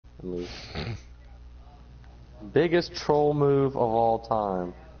move. Biggest troll move of all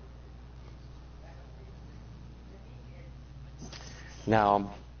time.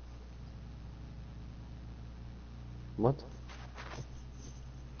 Now, what?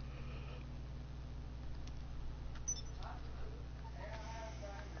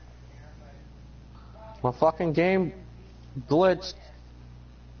 My fucking game glitched.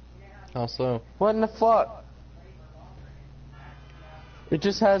 How so? What in the fuck? It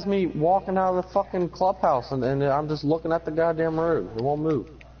just has me walking out of the fucking clubhouse and I'm just looking at the goddamn room. It won't move.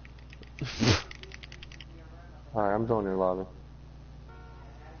 Alright, I'm joining your lobby.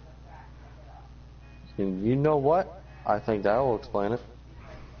 You know what? I think that will explain it.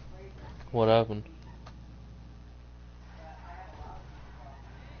 What happened?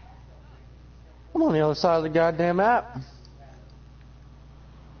 I'm on the other side of the goddamn app.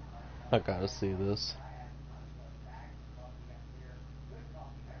 I gotta see this.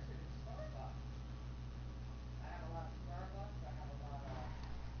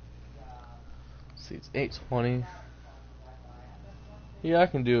 See, it's 8:20. Yeah, I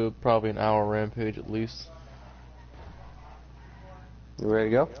can do probably an hour rampage at least. You ready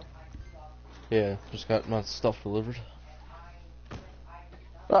to go? Yeah, just got my stuff delivered.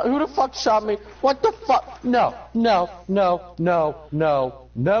 Who the fuck shot me? What the fuck? No, no, no, no, no,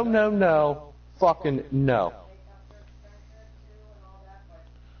 no, no, no, fucking no.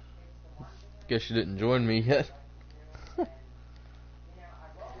 Guess you didn't join me yet.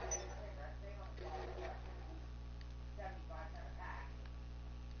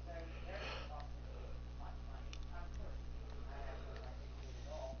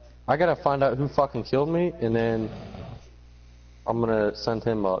 I gotta find out who fucking killed me, and then I'm gonna send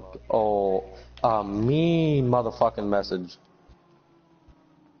him a mean motherfucking message.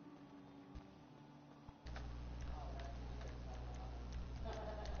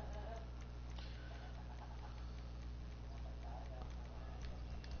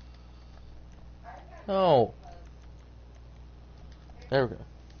 Oh. There we go.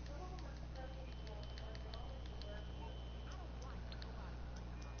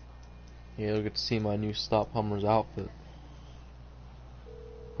 Yeah, you'll get to see my new Stop Hummers outfit.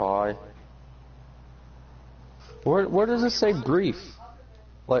 Hi. Where does it say brief?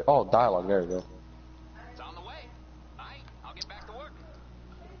 Like, oh, dialogue, there we go. It's on the way. Alright, I'll get back to work.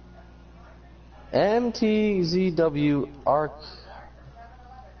 MTZW ARC.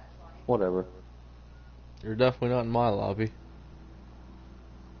 Whatever. You're definitely not in my lobby.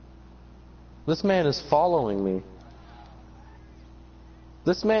 This man is following me.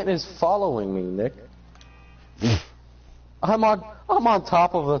 This man is following me, Nick. I'm on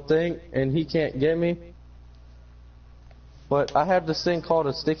top of a thing and he can't get me. But I have this thing called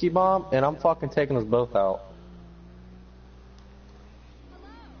a sticky bomb and I'm fucking taking us both out.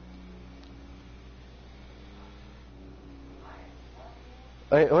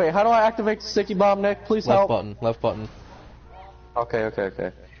 Wait, how do I activate the sticky bomb, Nick? Please help. Left button.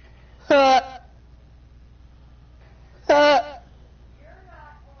 Okay.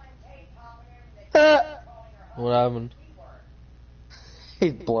 What happened?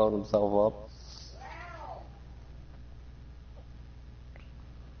 He's blowing himself up.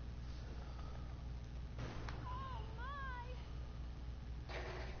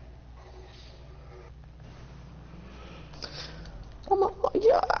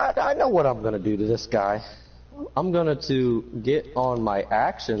 I know what I'm gonna do to this guy. I'm gonna get on my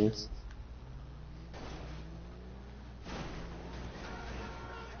actions.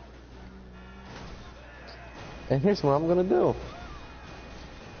 And here's what I'm gonna do.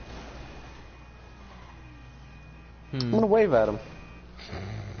 I'm gonna wave at him.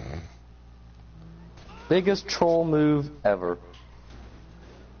 Biggest troll move ever.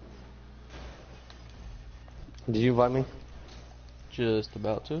 Did you invite me? Just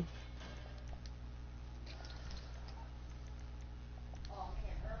about to.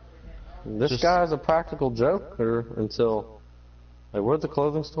 This guy's a practical joker until... Like, where's the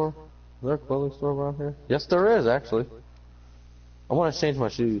clothing store? Is there a clothing store around here? Yes, there is, actually. I want to change my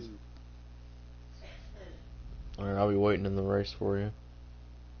shoes. Alright, I'll be waiting in the race for you.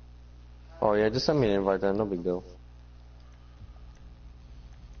 Oh, yeah, just send me an invite then. No big deal.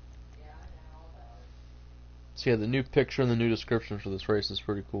 So yeah, the new picture and the new description for this race is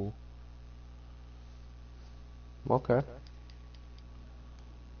pretty cool. Okay.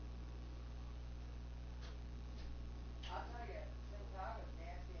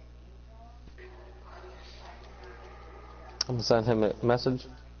 I'm gonna send him a message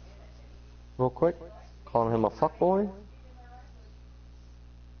real quick, calling him a fuckboy.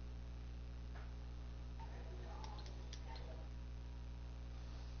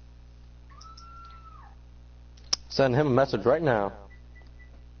 Send him a message right now.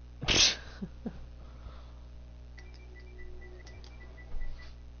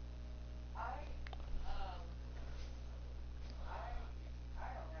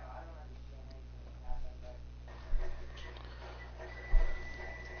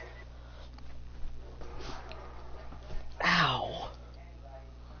 Ow.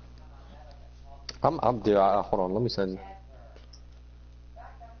 Dude, hold on, let me send.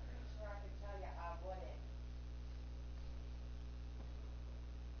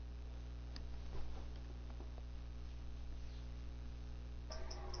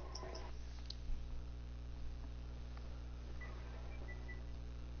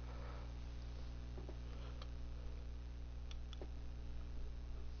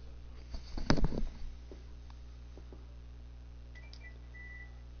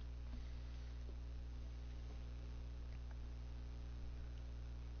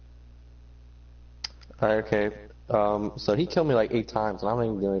 Okay. So he killed me like 8 times, and I don't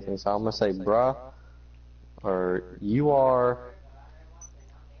even do anything. So I'm gonna say, bruh, or you are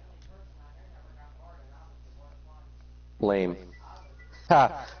lame.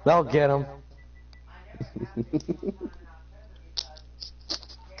 Ha! That'll get him.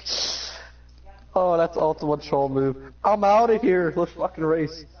 Oh, that's ultimate troll move. I'm out of here. Let's fucking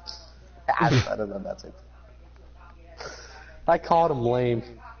race. That's better than that. I caught him lame.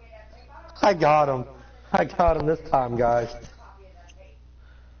 I got him. I got him this time, guys.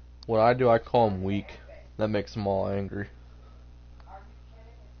 What I do, I call him weak. That makes them all angry.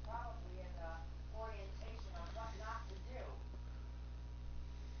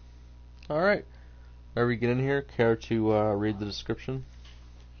 Alright. Whenever we get in here, care to read the description?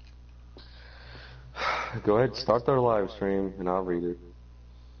 Go ahead, start their live stream, and I'll read it.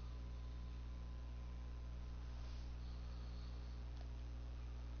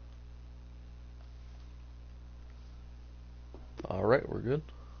 Alright, we're good.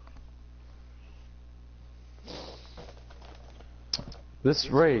 This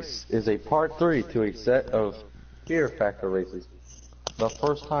race is a part 3 to a set of Fear Factor races. The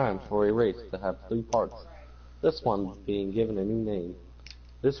first time for a race to have 3 parts. This one being given a new name.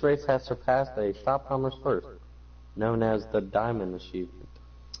 This race has surpassed a Stop Hummer's first, known as the Diamond Achievement.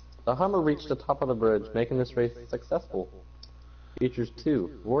 The Hummer reached the top of the bridge, making this race successful. Features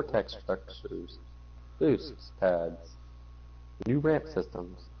 2 vortex structures, boost pads, new ramp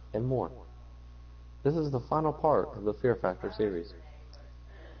systems, and more. This is the final part of the Fear Factor series.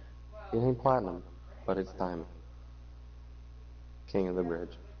 It ain't platinum, but it's diamond. King of the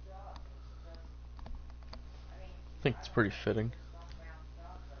Bridge. I think it's pretty fitting.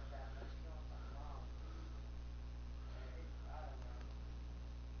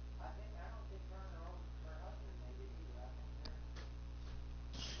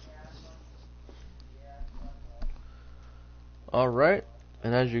 Alright,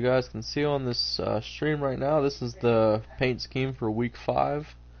 and as you guys can see on this stream right now, this is the paint scheme for week 5.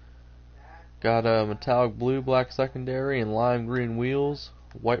 Got a metallic blue, black secondary, and lime green wheels,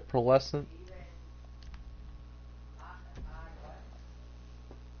 white pearlescent.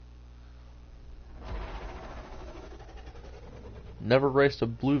 Never raced a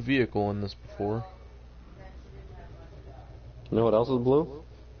blue vehicle in this before. You know what else is blue?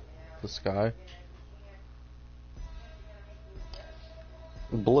 The sky.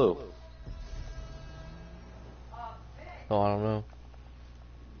 Blue. Oh, I don't know.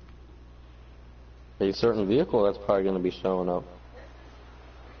 A certain vehicle that's probably going to be showing up.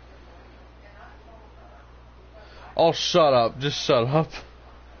 Oh, shut up. Just shut up.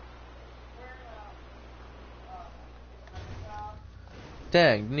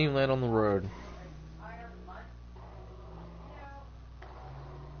 Dang, didn't even land on the road.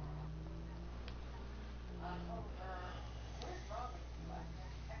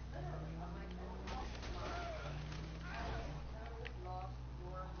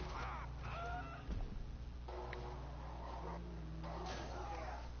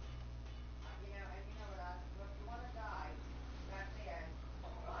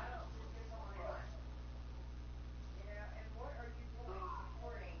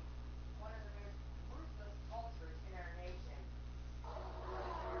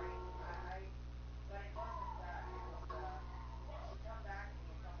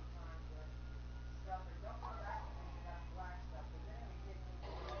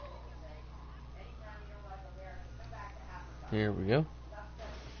 Here we go.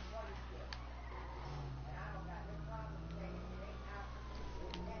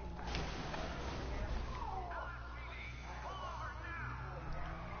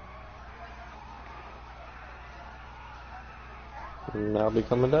 Now be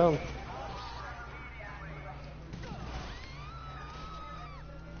coming down.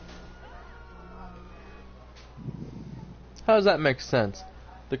 How does that make sense?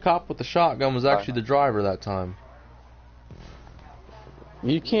 The cop with the shotgun was actually the driver that time.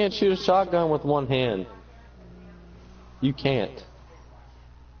 You can't shoot a shotgun with one hand. You can't.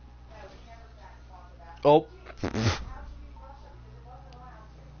 Oh.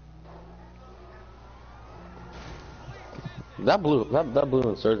 That blue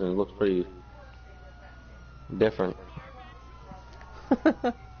Insurgent looks pretty different.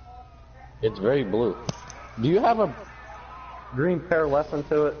 It's very blue. Do you have a green pearlescent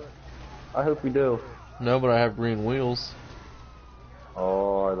to it? I hope you do. No, but I have green wheels.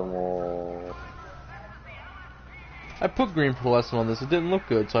 Oh, I don't know. I put green pearlescent on this. It didn't look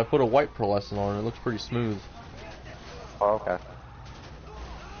good, so I put a white pearlescent on it. It looks pretty smooth. Oh, okay.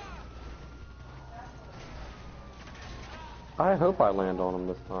 I hope I land on him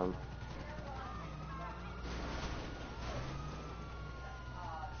this time.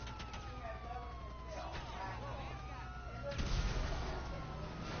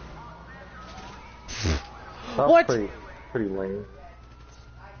 What? Pretty lame.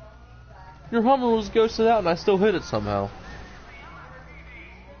 Your Hummer was ghosted out and I still hit it somehow.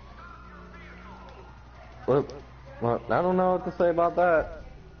 Well, I don't know what to say about that.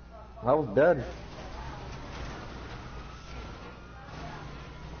 I was dead.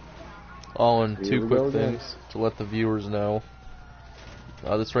 Oh, and two quick things to let the viewers know.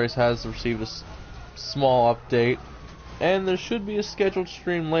 This race has received a small update, and there should be a scheduled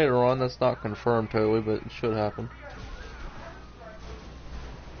stream later on. That's not confirmed totally, but it should happen.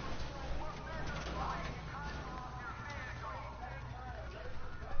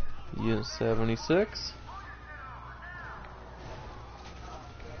 Unit 76.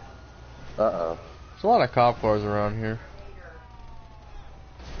 Uh-oh. There's a lot of cop cars around here.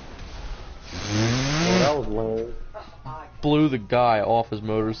 Well, that was lame. Blew the guy off his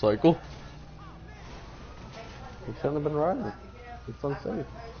motorcycle. He shouldn't have been riding. It's unsafe.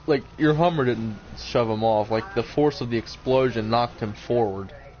 Like, your Hummer didn't shove him off. Like, the force of the explosion knocked him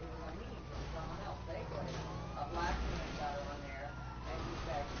forward.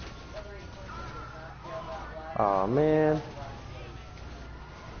 Aw, man.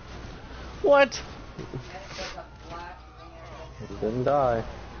 What? He didn't die.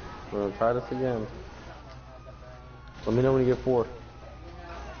 We're gonna try this again. Let me know when you get 4.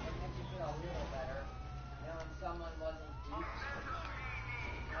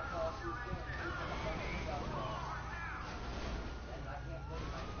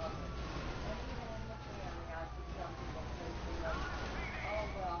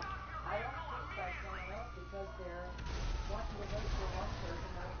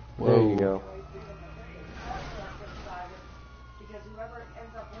 There you go. Because whoever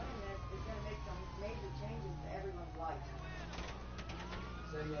ends up winning this is going to make some major changes to everyone's life.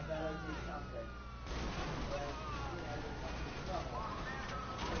 So you better do something. Or, you know, there's something trouble.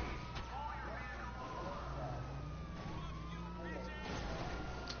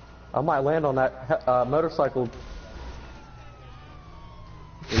 I might land on that motorcycle.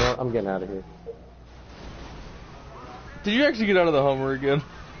 You know what? I'm getting out of here. Did you actually get out of the Hummer again?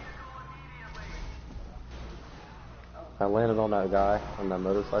 I landed on that guy on that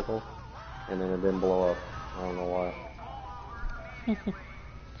motorcycle, and then it didn't blow up. I don't know why.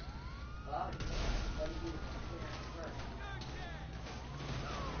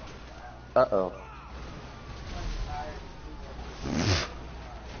 Uh-oh.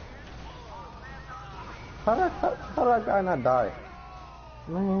 How did that guy not die?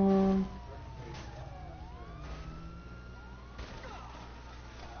 Man.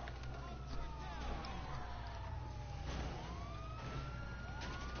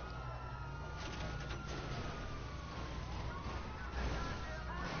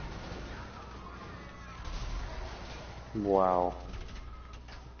 Wow.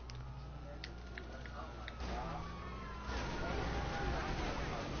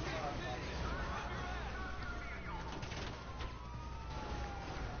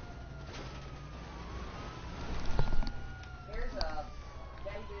 Here's a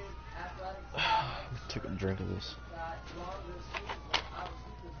David Athletics. Took a drink of this. Got longer sleeves, but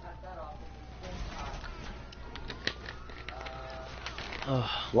obviously you can cut that off with this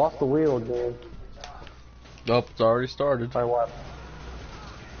top. Lost the wheel again. Oh, it's already started. By what?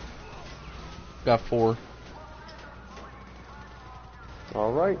 Got 4.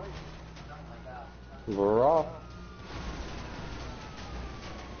 Alright. We're off.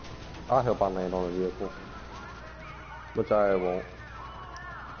 I hope I land on a vehicle. Which I won't.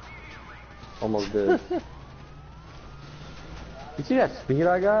 Almost did. You see that speed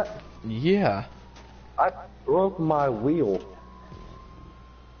I got? Yeah. I broke my wheel.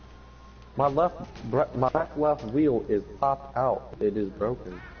 My back left wheel is popped out. It is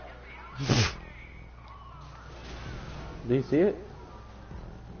broken. Do you see it?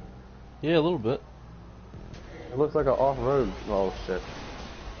 Yeah, a little bit. It looks like an off-road. Oh shit!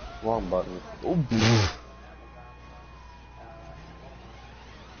 Wrong button. Oh.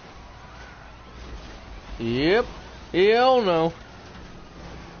 Yep. Hell no.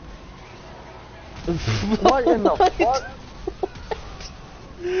 What in the fuck?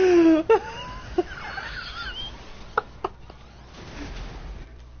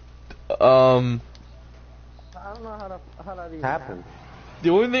 I don't know how that even happened. The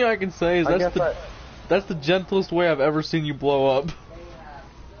only thing I can say is that's the gentlest way I've ever seen you blow up.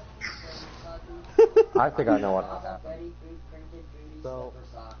 I think I know what happened. So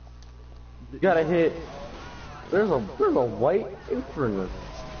you gotta hit. There's a white apron.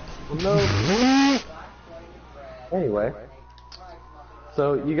 No. Anyway,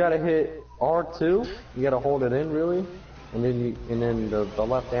 so you gotta hit R2. You gotta hold it in really, and then the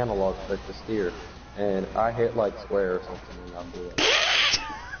left analog stick to steer. And I hit like square or something, and I'll do it.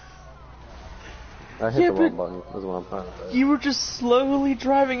 I hit the wrong button. Is what I'm trying to say. You were just slowly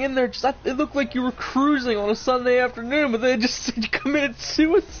driving in there. It looked like you were cruising on a Sunday afternoon, but then it just said you committed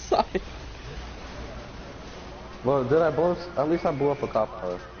suicide. Well, did I blow? At least I blew up a cop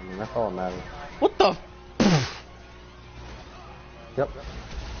car. I mean, that's all that matters. What the? Yep.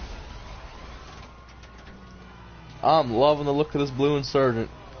 I'm loving the look of this blue Insurgent.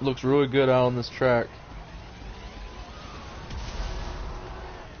 Looks really good out on this track.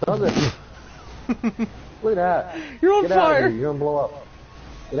 Does it? Look at that. You're on Get out of fire. here. You're gonna blow up.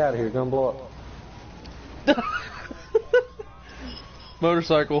 Get out of here. You're gonna blow up.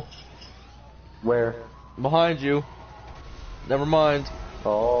 Motorcycle. Where? Behind you. Never mind.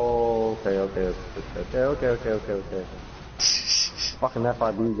 Oh, okay. Fucking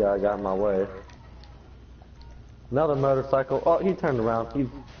FIB guy got in my way. Another motorcycle. Oh, he turned around.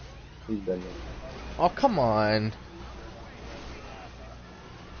 He's dead now. Oh, come on.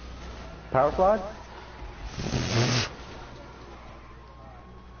 Power slide?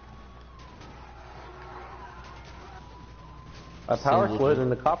 A power slid and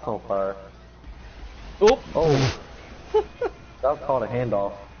the cop's on fire. Oh. Oh. That was called a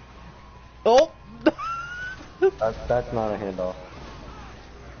handoff. Oh. That's not a handoff.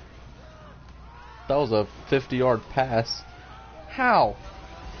 That was a 50-yard pass. How?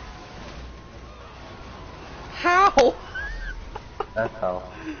 How? That's how.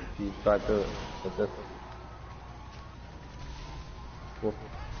 You try to do it with this. Well,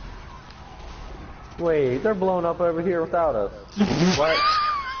 wait, they're blowing up over here without us. What?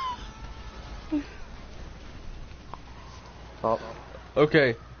 Oh.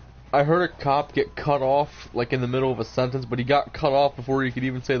 Okay, I heard a cop get cut off, like in the middle of a sentence, but he got cut off before he could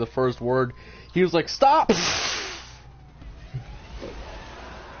even say the first word. He was like, "Stop!"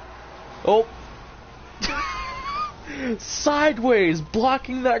 Oh. Sideways,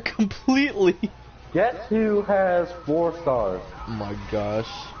 blocking that completely. Guess who has 4 stars? Oh my gosh.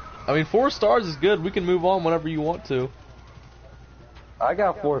 I mean, 4 stars is good. We can move on whenever you want to. I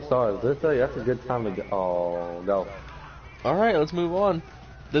got 4 stars. That's a good time to go. Oh, go. Alright, let's move on.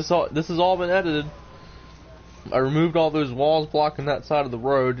 This has all been edited. I removed all those walls blocking that side of the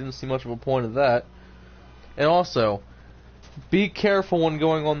road. Didn't see much of a point of that. And also, be careful when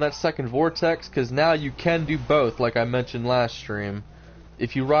going on that second vortex, because now you can do both, like I mentioned last stream.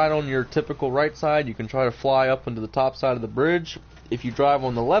 If you ride on your typical right side, you can try to fly up into the top side of the bridge. If you drive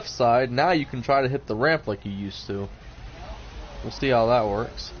on the left side, now you can try to hit the ramp like you used to. We'll see how that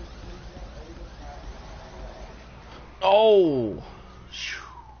works. Oh!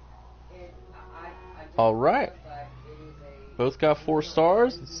 Alright. Both got 4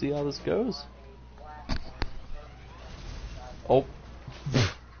 stars. Let's see how this goes. Oh.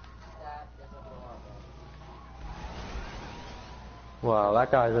 Wow, that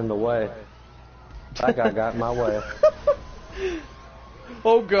guy's in the way. That guy got in my way.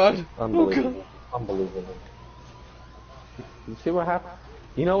 Oh god. Unbelievable. Unbelievable. You see what happened?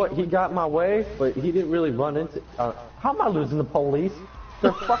 You know what? He got in my way, but he didn't really run into... how am I losing the police?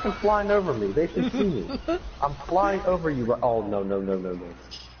 They're fucking flying over me. They should see me. I'm flying over you. Oh, no.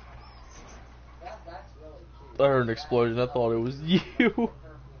 I heard an explosion. I thought it was you.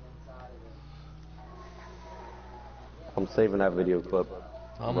 I'm saving that video clip.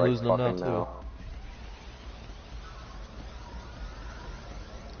 I'm right losing them now, fucking too. now.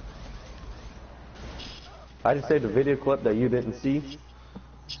 I just saved a video clip that you didn't see,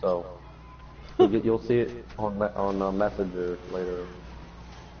 so you'll see it on Messenger later.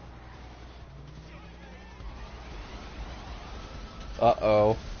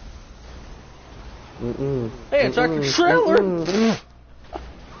 Uh-oh. Hey, a tractor trailer!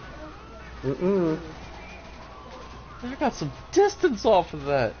 I got some distance off of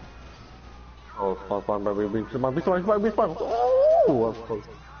that. Oh, spawn, baby, be spawn. Oh, that's close.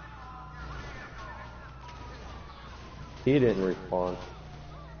 He didn't respawn.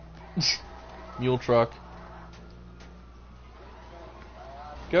 Mule truck.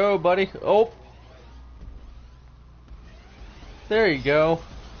 Go, buddy. Oh. There you go.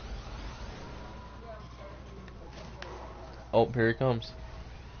 Oh, here he comes.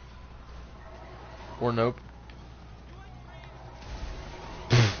 Or nope.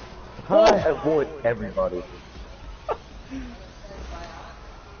 I avoid everybody.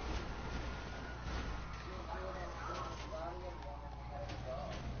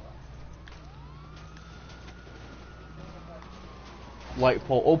 Light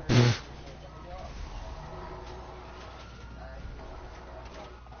pole. Oh.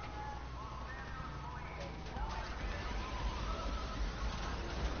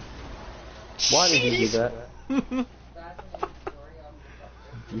 Why did you do that?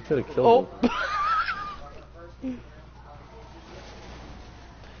 You could have killed him.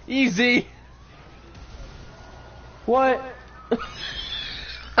 Easy. What?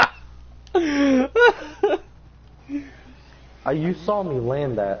 You saw me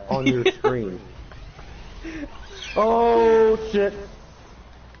land that on your screen. Oh shit!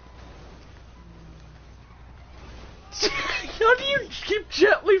 How do you keep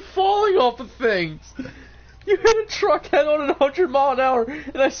gently falling off of things? You hit a truck head on at 100 miles an hour,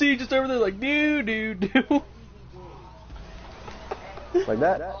 and I see you just over there like, do. Like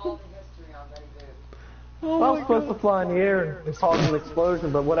that? Oh I was supposed to fly in the air and cause an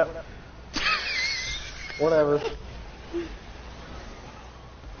explosion, but whatever. Whatever.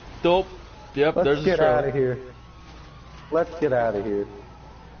 Dope. Yep, Let's there's get a out of here. Let's get out of here.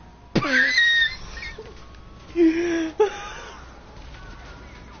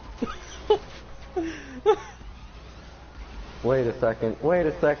 Wait a second. Wait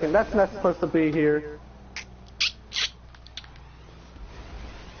a second. That's not supposed to be here.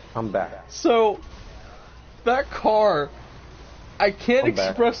 I'm back. So, that car, I can't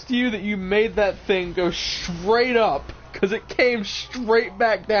express to you that you made that thing go straight up, because it came straight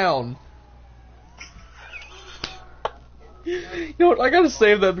back down. You know what, I gotta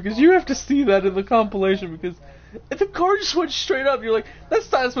save that, because you have to see that in the compilation, because if the car just went straight up, you're like,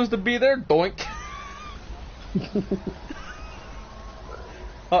 that's not supposed to be there, doink.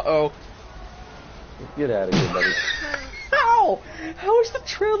 Uh-oh. Get out of here, buddy. How? How is the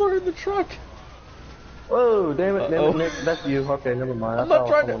trailer in the truck? Whoa, damn it, Nick, that's you. Okay, never mind. I'm not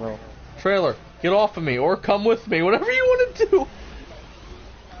trying to... Trailer, get off of me, or come with me, whatever you want to do.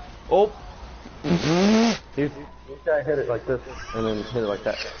 Oh. This guy hit it like this, and then hit it like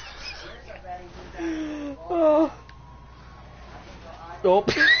that. Oh.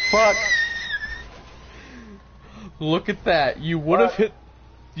 Fuck. Look at that. You would have hit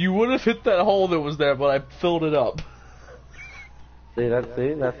that hole that was there, but I filled it up. See, that's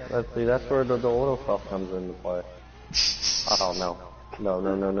where the oil stuff comes into play. Oh no. No.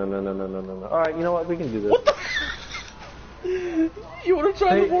 Alright, you know what? We can do this. What the? You wanna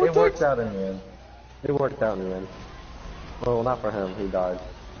try the vortex? It worked out in the end. It worked out in the end. Well, not for him. He died.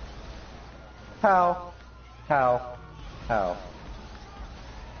 How?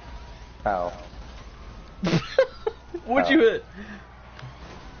 What'd you hit?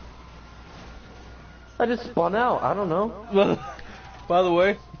 I just spun out. I don't know. By the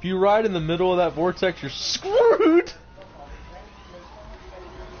way, if you ride in the middle of that vortex, you're screwed!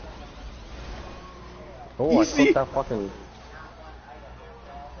 Oh, I clipped that fucking...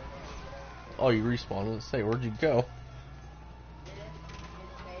 Oh, you respawned. Let's say, where'd you go?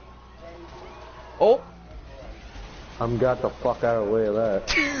 Oh! I'm got the fuck out of the way of that. I'll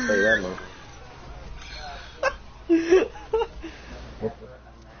tell you that much.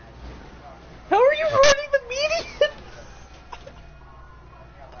 How are you running the median?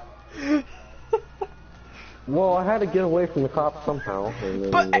 Well, I had to get away from the cops somehow, and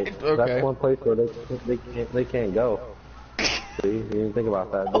then okay. That's one place where they can't go. See, you didn't think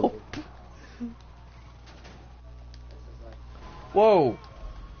about that. Oh. Whoa!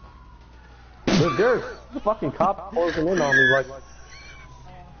 Look, there's fucking cops closing in on me like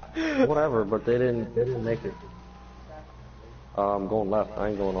whatever, but they didn't make it. I'm going left. I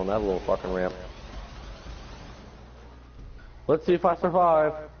ain't going on that little fucking ramp. Let's see if I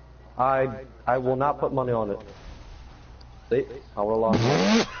survive. I will not put money on it. See? I will lost.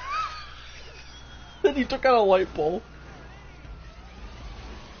 Then he took out a light pole.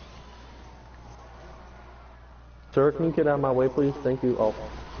 Sir, can you get out of my way, please? Thank you. Oh.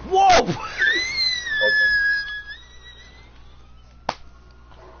 Whoa!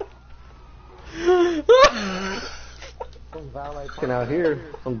 parking out here,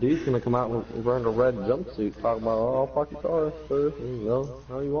 some dude's gonna come out and wearing a red jumpsuit, talking about, oh, I'll park your car, sir. You know,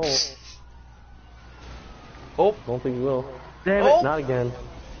 no, you won't. Oh, Don't think you will. damn Oh, it! not again.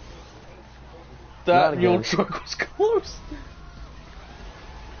 That not mule again. truck was close.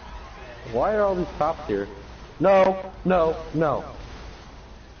 Why are all these cops here? No, no, no.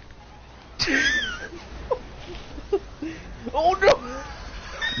 Oh no!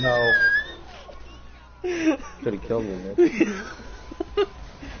 No. Could have killed me, man.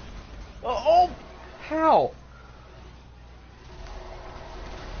 Oh, how?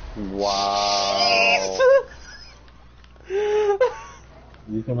 Wow.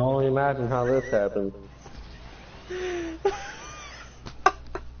 You can only imagine how this happened.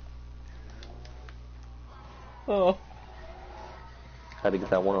 Oh. Had to get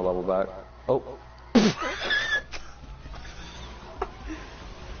that Wonder level back. Oh.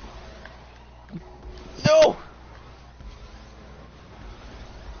 No!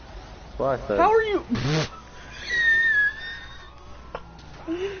 That's what I said. How are you?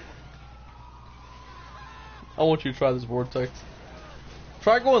 I want you to try this vortex.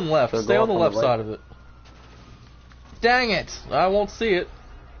 Try going left. So Stay go on the up on left the side of it. Dang it! I won't see it.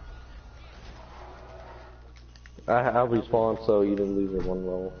 I'll respawn so you didn't lose your one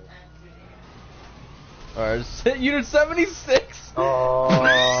level. Alright, just hit Unit 76!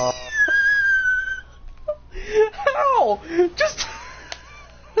 Oh. How? Just...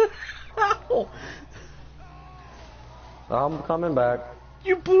 How? I'm coming back.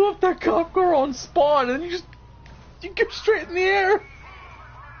 You blew up that cop car on spawn and you go straight in the air!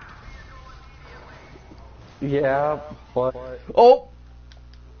 Yeah, but Oh!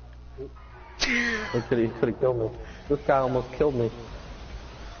 he could have killed me. This guy almost killed me.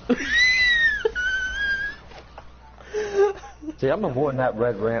 See, I'm avoiding that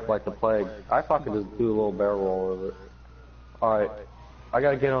red ramp like the plague. I fucking just do a little barrel roll over it. Alright, I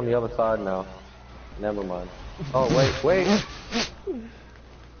gotta get on the other side now. Never mind. Oh, wait.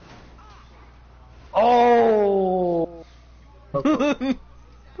 Oh!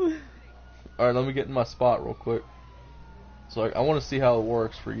 Alright, let me get in my spot real quick. So I want to see how it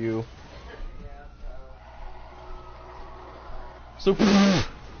works for you. So,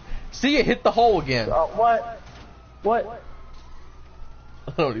 see, it hit the hole again. What? What?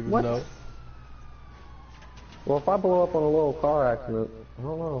 I don't even What? know. Well, if I blow up on a little car accident, I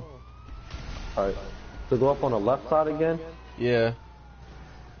don't know. Alright, to go up on the left side again? Yeah.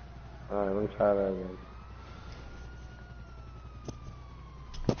 Alright, let me try that again.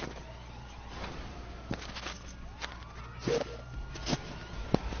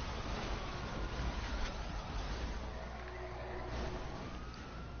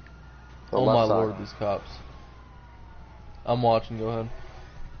 The Oh left my side. lord, these cops. I'm watching, go ahead.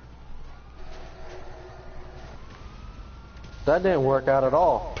 That didn't work out at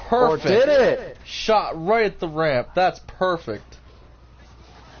all. Perfect. Or did it? Shot right at the ramp. That's perfect.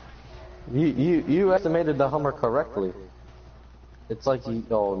 You estimated the Hummer correctly. It's like you.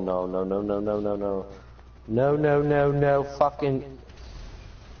 Oh no. No. Fucking.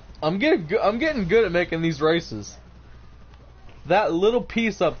 I'm getting good at making these races. That little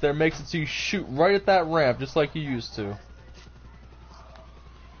piece up there makes it so you shoot right at that ramp, just like you used to.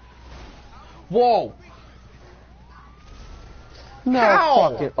 Whoa! No. How?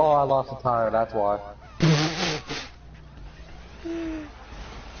 Fuck it. Oh, I lost a tire. That's why.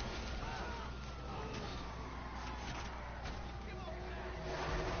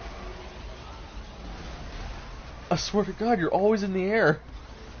 I swear to God, you're always in the air.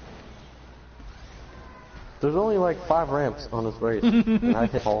 There's only like 5 ramps on this race, and I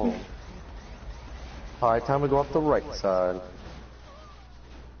hit all of them. Alright, time to go up the right side.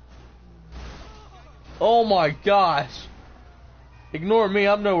 Oh my gosh! Ignore me,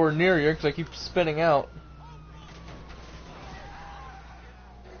 I'm nowhere near you because I keep spinning out.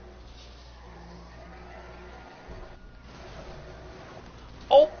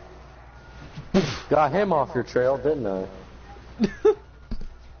 Oh! Got him off your trail, didn't I?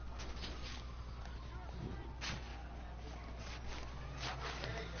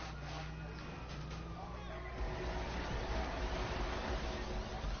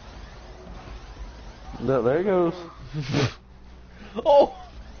 There he goes. Oh!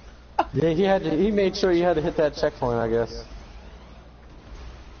 Yeah, he made sure you had to hit that checkpoint, I guess.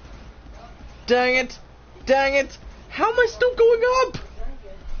 Dang it! Dang it! How am I still going up?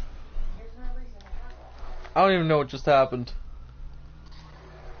 I don't even know what just happened.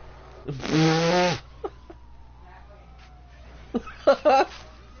 There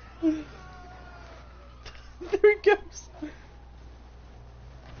he goes.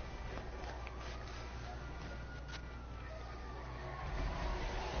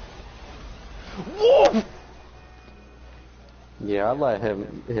 Whoa! Yeah, I'd let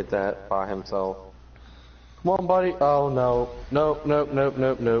him hit that by himself. Come on, buddy. Oh, no. Nope, nope, nope,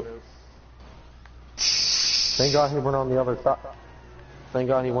 nope, nope. Thank God he went on the other side. Thank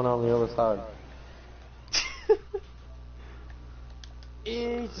God he went on the other side.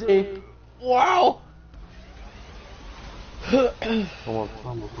 Easy. Wow! Almost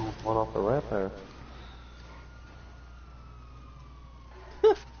went off the ramp there.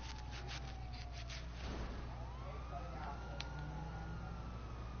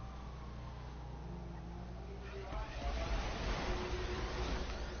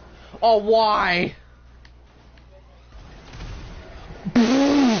 Oh, why?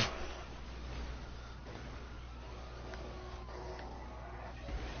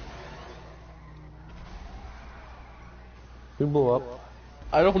 Who blew up?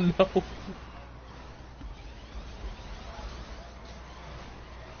 I don't know.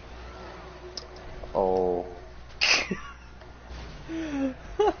 Oh.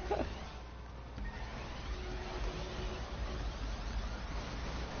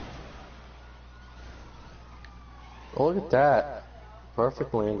 Oh, look at that.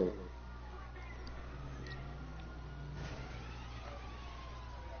 Perfect landing.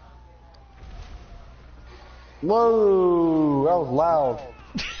 Whoa, that was loud.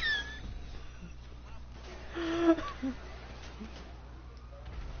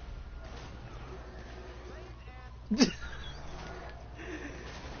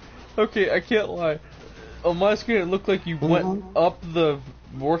 Okay, I can't lie. On my screen, it looked like you went up the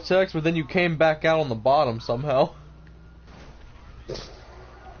vortex, but then you came back out on the bottom somehow.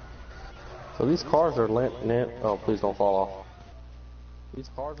 So these cars are landing. Oh, please don't fall off. These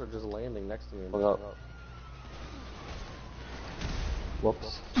cars are just landing next to me. Look up.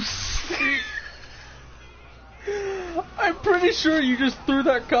 Whoops. I'm pretty sure you just threw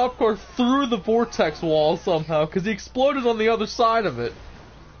that cop car through the vortex wall somehow, because he exploded on the other side of it.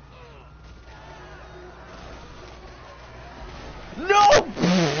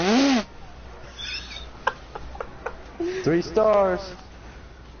 No! 3 stars.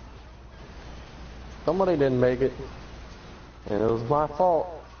 Somebody didn't make it. And it was my fault,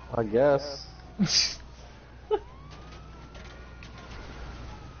 I guess.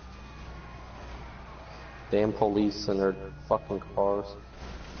 Damn police and their fucking cars.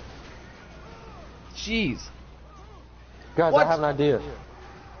 Jeez. Guys, What? I have an idea.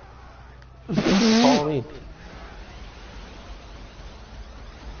 Follow me.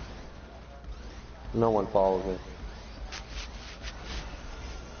 No one follows me.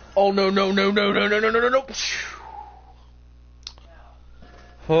 Oh no no no no no no no no no no!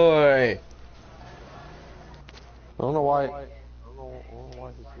 Hoy. I don't know why. I don't know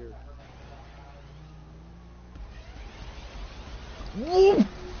why he's here. Whoop.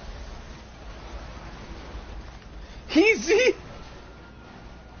 Easy.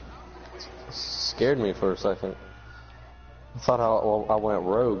 Scared me for a second. I thought I went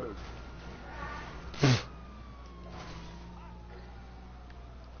rogue.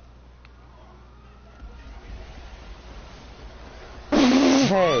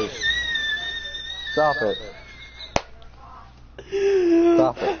 Hey! Stop it.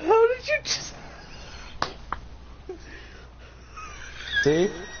 Stop it. How did you just... See?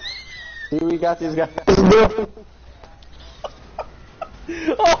 See, we got these guys.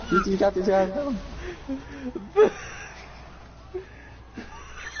 Oh. You got these guys down.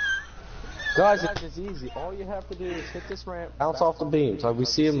 Guys, it's easy. All you have to do is hit this ramp, bounce off the beams. Like we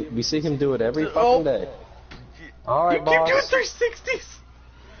see him do it every fucking day. All right, boss. You keep doing 360s.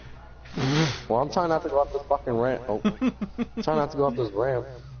 Well, I'm trying not to go up this fucking ramp. Oh, I'm trying not to go up this ramp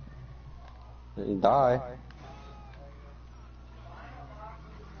and die.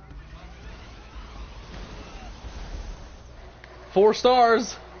 Four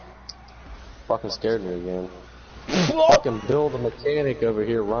stars. Fucking scared me again. Fucking Bill the mechanic over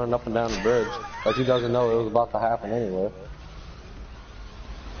here running up and down the bridge like he doesn't know it was about to happen anyway.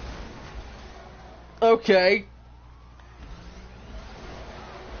 Okay.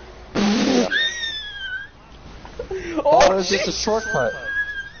 Yeah. Oh, it's just a shortcut.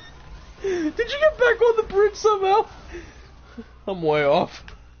 Did you get back on the bridge somehow? I'm way off.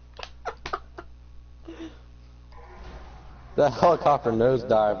 That helicopter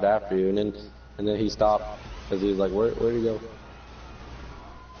nosedived after you, and then he stopped because he was like, "Where'd he go?"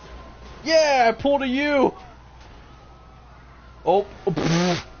 Yeah, I pulled a U. Oh.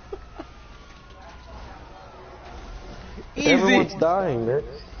 Easy. Everyone's dying, Nick.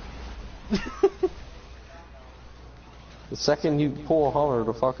 The second you pull a Hummer,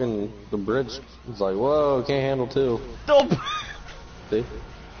 the bridge is like, whoa, can't handle two. Nope. See?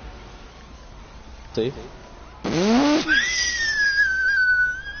 See?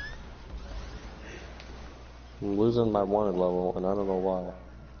 I'm losing my wanted level, and I don't know why.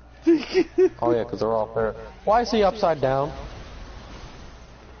 Oh yeah, because they're all there. Why is he upside down?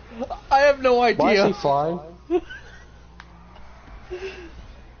 I have no idea. Why is he flying?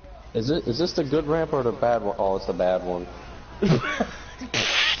 Is this the good ramp or the bad one? Oh, it's the bad one.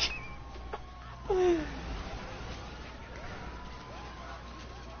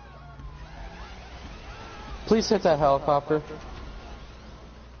 Please hit that helicopter.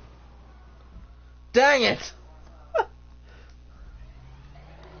 Dang it!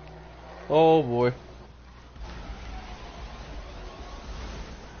 Oh boy.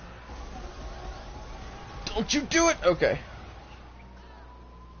 Don't you do it! Okay.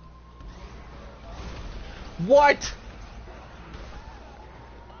 What?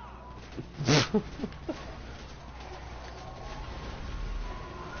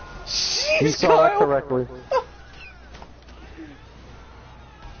 You Jeez, saw Kyle. that correctly.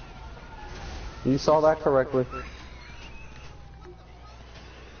 You saw that correctly.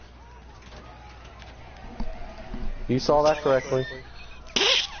 You saw that correctly.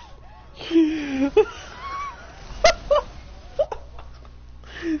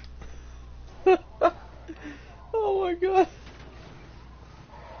 Oh my god.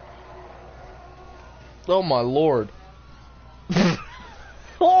 Oh my lord.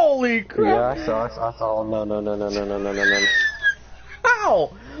 Holy crap. Yeah, I saw. No.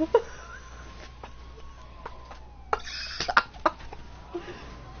 How?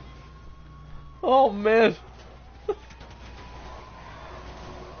 Oh man.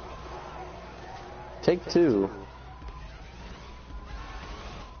 Take two.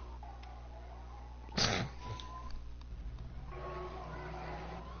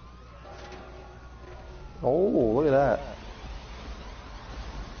 Oh, look at that.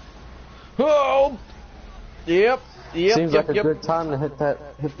 Oh. Yep. Seems like a good time to hit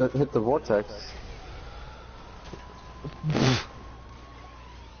the vortex.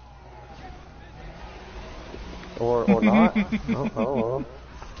 or not. Oh.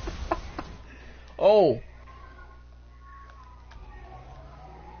 Oh.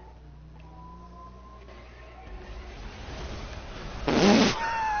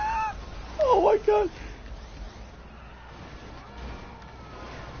 Oh my god.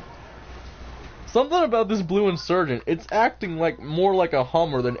 Something about this blue Insurgent, it's acting like more like a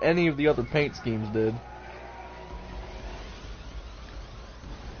Hummer than any of the other paint schemes did.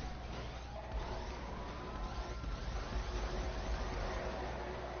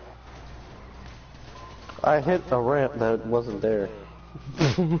 I hit a ramp that wasn't there.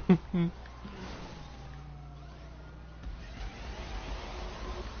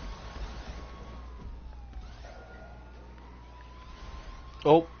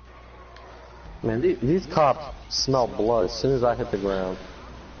 Oh. Man, these cops smell blood as soon as I hit the ground.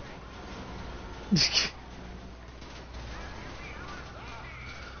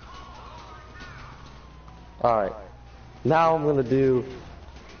 Alright. Now I'm gonna do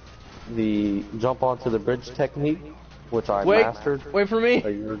the jump onto the bridge technique, which I mastered Wait for me. a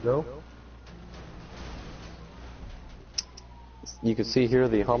year ago. You can see here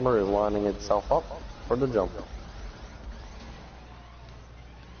the Hummer is lining itself up for the jump.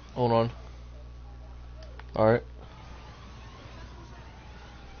 Hold on. Alright.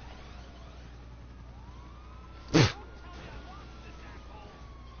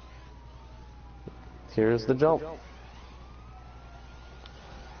 Here's the jump.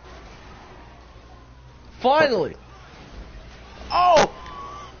 Finally! Oh!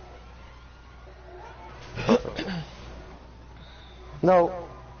 No.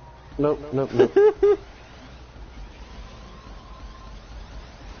 Nope.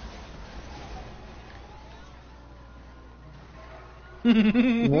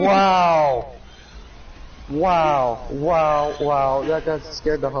 Wow. That guy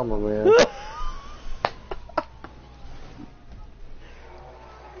scared the Hummer, man.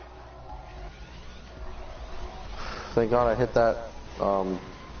 Thank God I hit that,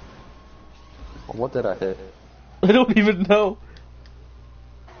 what did I hit? I don't even know.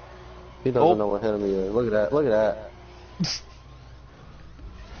 He doesn't know what hit me is. Look at that.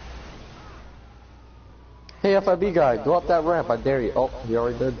 Hey, FIB guy, go up that ramp, I dare you. Oh, he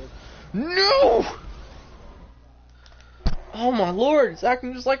already did. No! Oh my lord, it's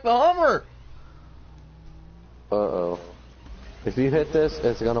acting just like the Hummer! Uh-oh. If you hit this,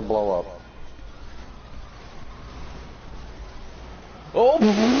 it's gonna blow up. Oh!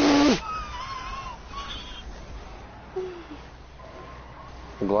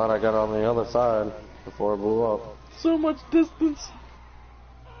 I'm glad I got on the other side before it blew up. So much distance.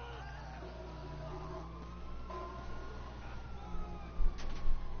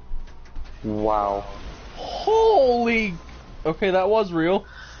 Wow. Holy... Okay, that was real.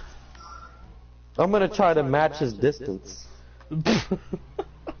 I'm gonna try to match his distance.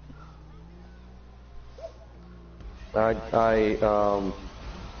 I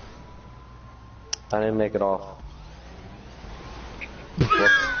didn't make it off.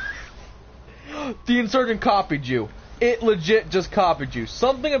 The Insurgent copied you. It legit just copied you.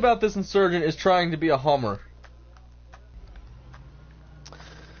 Something about this Insurgent is trying to be a Hummer.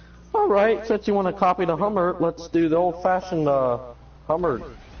 Alright, since you want to copy the Hummer, let's do the old-fashioned Hummer.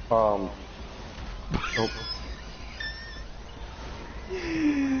 Oh.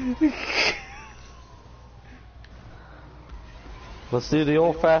 Let's do the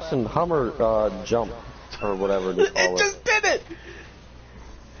old-fashioned Hummer jump, or whatever they call It it. just did it!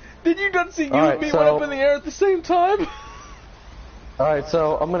 Did you not see you Alright, and me so- went up in the air at the same time? Alright,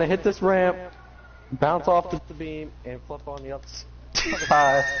 so I'm gonna hit this ramp, bounce off the beam, and flip on the other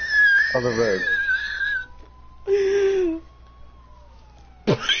side of the road.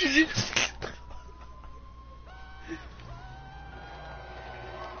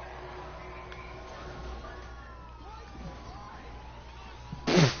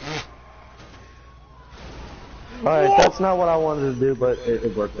 Alright, that's not what I wanted to do, but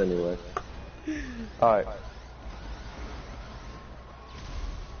it worked anyway. Alright.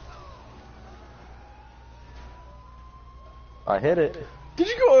 I hit it. Did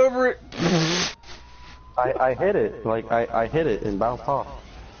you go over it? I hit it. Like, I hit it and bounced off.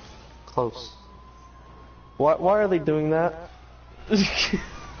 Close. Why are they doing that?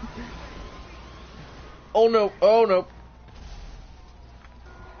 Oh no, oh no.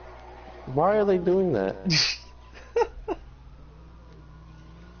 Why are they doing that?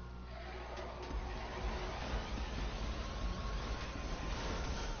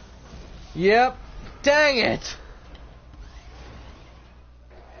 Yep. Dang it!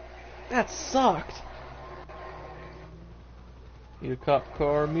 That sucked. Need a cop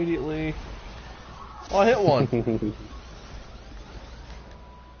car immediately. Oh, I hit one.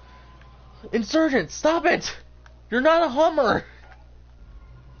 Insurgent, stop it! You're not a Hummer!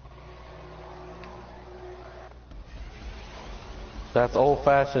 That's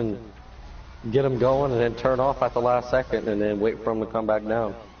old-fashioned. Get them going and then turn off at the last second and then wait for them to come back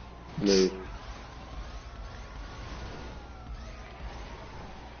down. Move.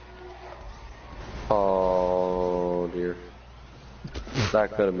 Oh dear.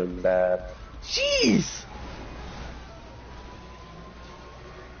 That could have been bad. Jeez!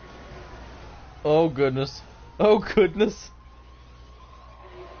 Oh goodness. Oh goodness.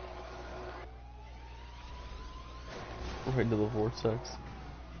 Right into the vortex.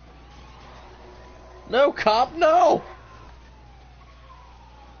 No, cop, no!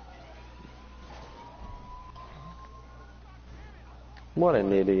 What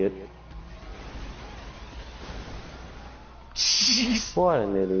an idiot. Jeez. What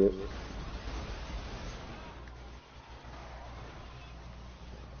an idiot.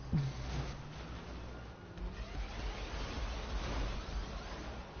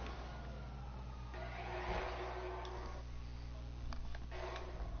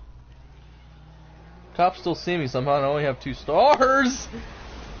 Cops still see me somehow and I only have 2 stars!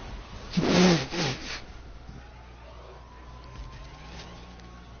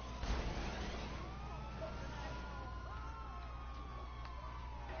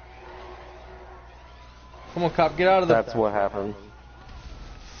 Come on, cop, get out of there. That's what happened.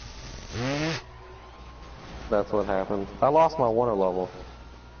 That's what happened. I lost my water level.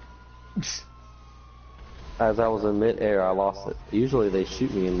 As I was in mid-air, I lost it. Usually they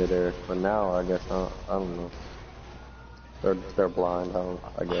shoot me in mid-air, but now I guess not. I don't know. They're blind.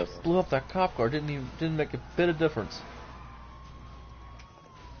 I guess. Blew up that cop car. Didn't make a bit of difference.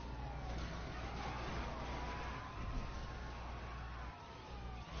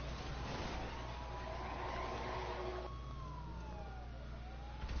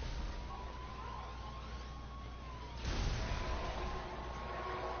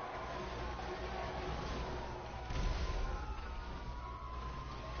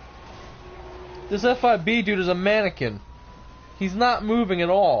 This FIB dude is a mannequin. He's not moving at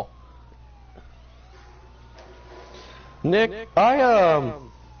all. Nick, I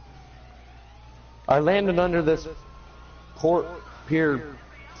landed under this port pier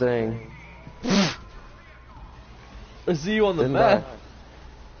thing. I see you on the Didn't map.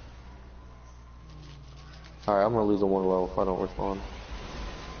 Alright, I'm gonna lose a water level if I don't respond.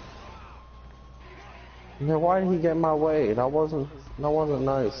 Man, why did he get in my way? That wasn't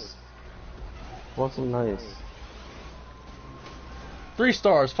nice. Wasn't nice. 3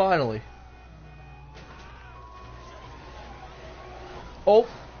 stars, finally. Oh,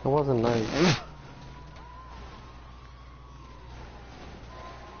 It wasn't nice.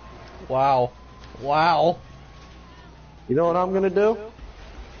 Wow. Wow. You know what I'm gonna do?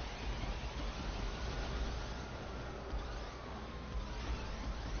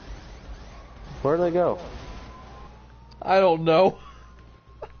 Where'd they go? I don't know.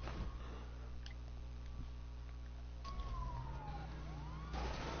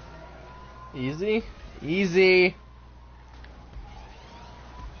 Easy. Easy.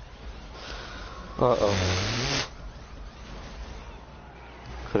 Uh-oh.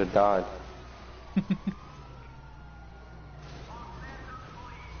 Could have died.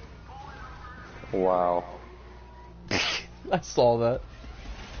 Wow. I saw that.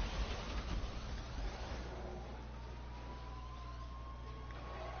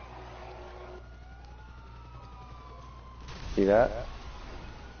 See that?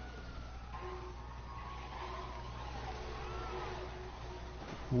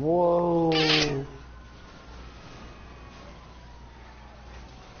 Whoa.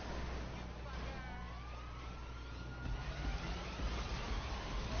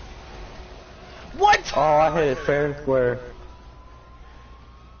 What? Oh, I hit it fair and square.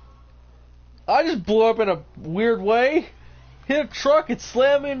 I just blew up in a weird way. Hit a truck, it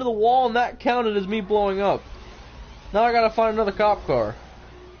slammed me into the wall, and that counted as me blowing up. Now I gotta find another cop car.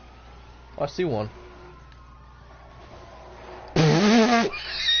 Oh, I see one.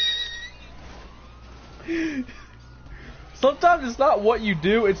 Sometimes it's not what you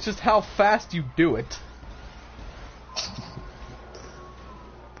do, it's just how fast you do it.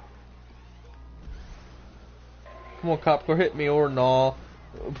 Come on, cop car, hit me or no.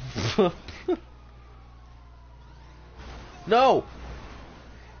 No!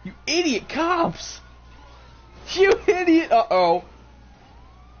 You idiot cops! You idiot! Uh-oh.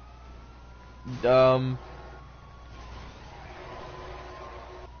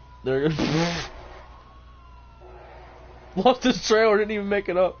 There goes. Lost his trailer, didn't even make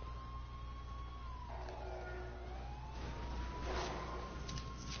it up.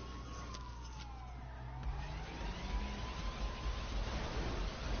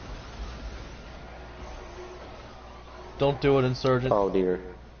 Don't do it, Insurgent. Oh dear.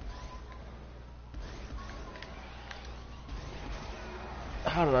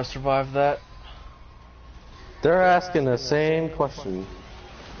 How did I survive that? They're asking the same question.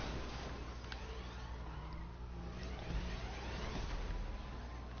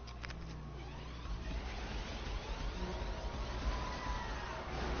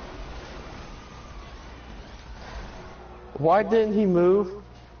 Why didn't he move?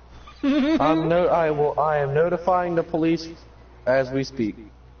 I am notifying the police as we speak.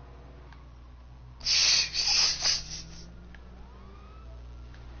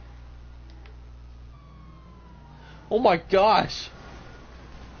 Oh my gosh!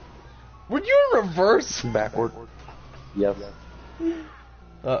 Were you in reverse? Backward. Yes.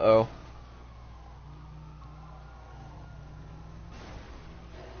 Uh-oh.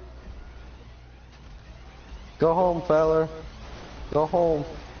 Go home, fella. Go home.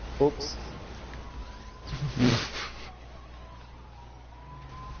 Oops.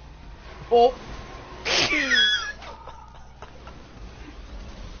 Oh!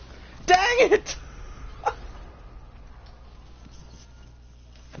 Dang it!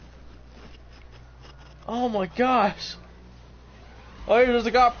 Oh my gosh! Oh, there's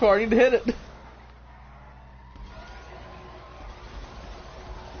a cop car. I need to hit it.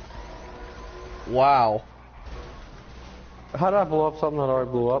 Wow. How did I blow up something that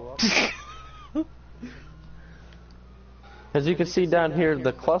already blew up? As you can see down here,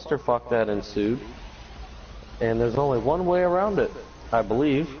 the clusterfuck that ensued. And there's only one way around it, I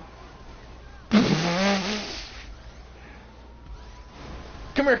believe. Come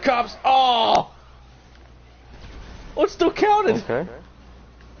here, cops! Oh! Oh, it's still counted! Okay.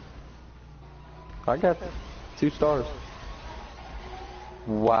 I got 2 stars.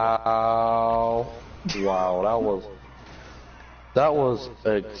 Wow. Wow, that was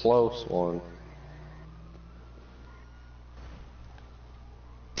a close one.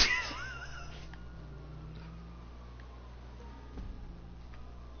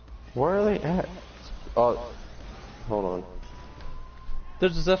 Where are they at? Oh, hold on.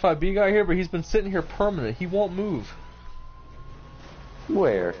 There's this FIB guy here, but he's been sitting here permanent. He won't move.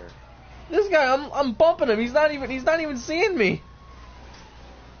 Where? This guy, I'm bumping him. He's not even seeing me.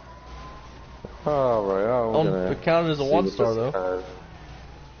 Alright, I'm gonna It counted as a see 1-star what this though. has.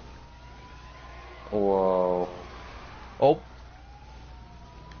 Whoa. Oh.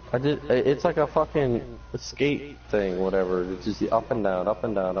 It's like a fucking skate thing, whatever. It's just the up and down, up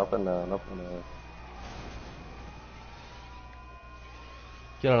and down, up and down, up and down.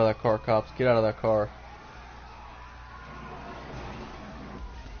 Get out of that car, cops. Get out of that car.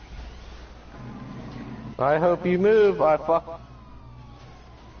 I hope you move. I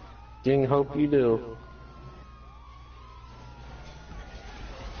fucking hope you do.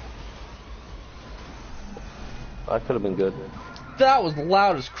 That could have been good. That was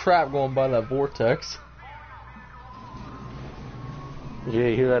loud as crap going by that vortex. Yeah,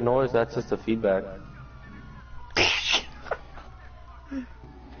 you hear that noise? That's just the feedback.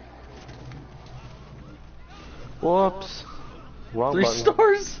 Whoops. Wrong 3 button.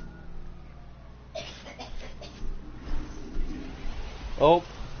 stars. Oh.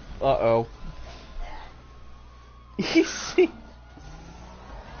 Uh-oh. Easy.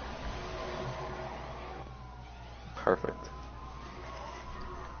 Perfect.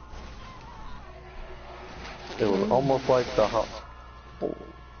 It was almost like the hot. Oh.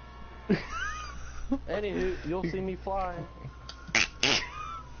 Anywho, you'll see me flying.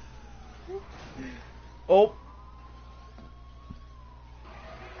 Oh.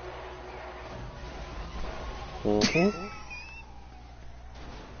 Mm-hmm.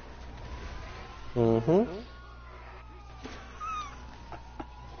 Mm-hmm.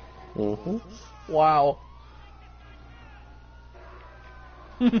 Mm-hmm. Wow.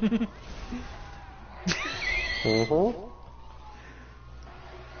 Mm-hmm.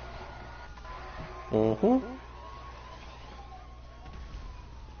 Mm-hmm.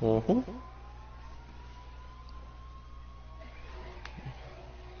 Mm-hmm.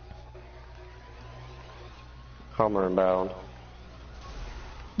 Hummer inbound.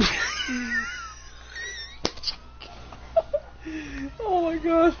 Oh my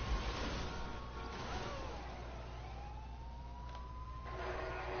god.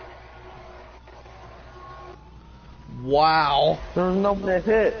 Wow. There's nobody to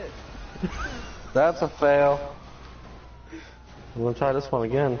hit. That's a fail. I'm gonna try this one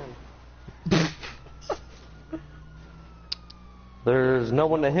again. There's no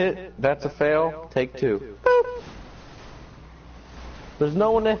one to hit. That's a fail. Take 2. Boop. There's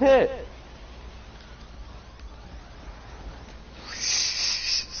no one to hit.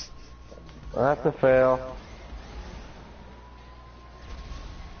 That's a fail.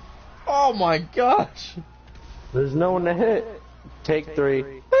 Oh my gosh. There's no one to hit. Take 3.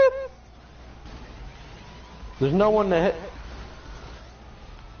 Boop. There's no one to hit.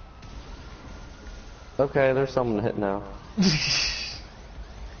 Okay, there's someone to hit now.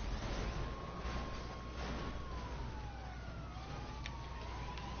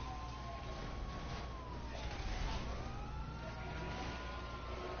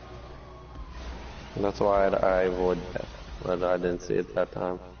 And that's why I avoided that. But I didn't see it that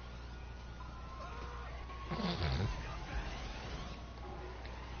time.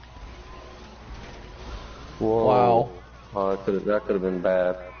 Whoa. Wow. Oh, that could have been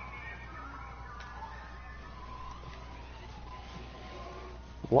bad.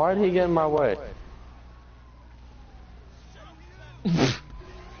 Why did he get in my way?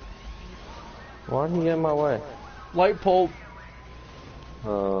 Why did he get in my way? Light pole.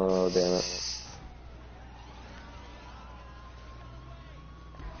 Oh, damn it.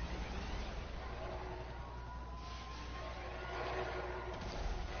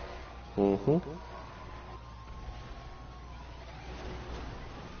 Mm-hmm.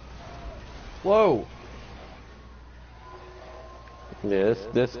 Whoa. Yeah,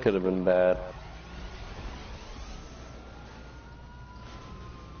 this could have been bad.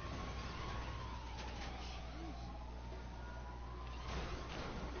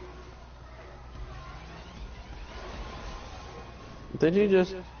 Did you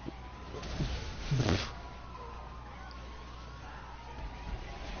just...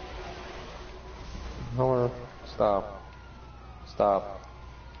 Hold on. Stop. Stop.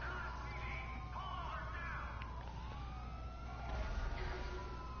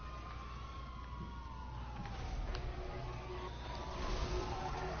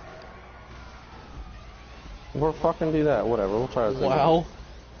 We'll fucking do that. Whatever. We'll try this again. Wow.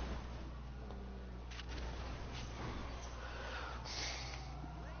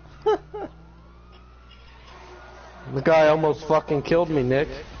 The guy almost fucking killed me, Nick.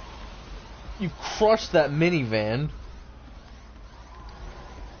 You crushed that minivan.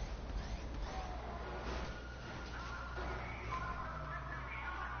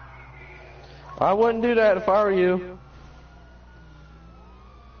 I wouldn't do that if I were you.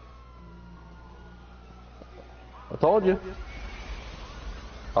 I told you.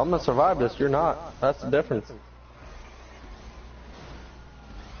 I'm gonna survive this, you're not. That's the difference.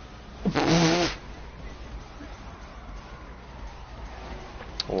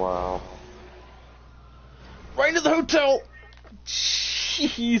 Wow. Right into the hotel. Shit.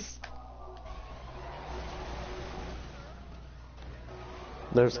 Jeez.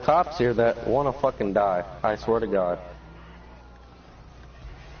 There's cops here that want to fucking die. I swear to God.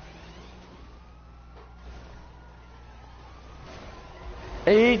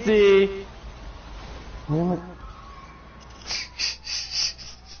 Easy. Damn it.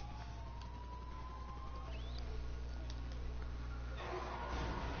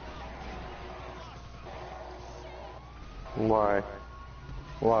 Why?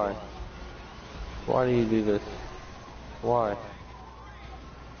 Why? Why do you do this? Why?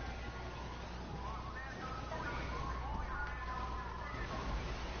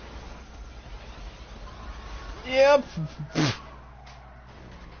 Yep.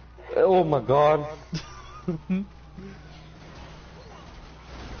 Oh my God.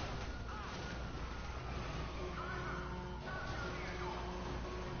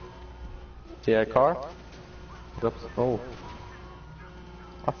 See that car? Oops. Oh.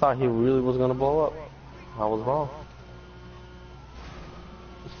 I thought he really was gonna blow up. I was wrong.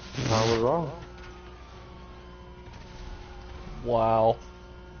 I was wrong. Wow.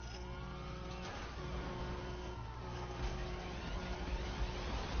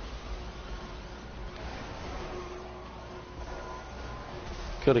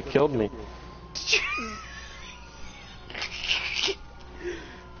 Could have killed me.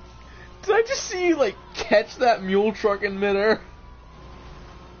 Did I just see you, like, catch that mule truck in midair?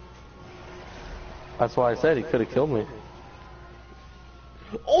 That's why I said he could have killed me.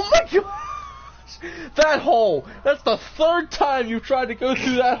 Oh my gosh! That hole! That's the third time you've tried to go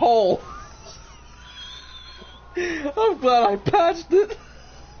through that hole! I'm glad I patched it!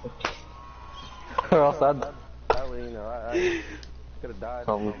 Or else I could have died.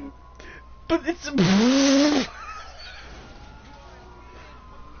 But it's...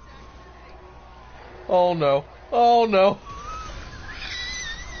 Oh no. Oh no.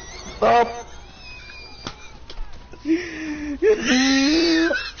 Oh.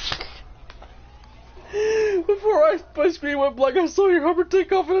 Before my screen went blank, I saw your Hummer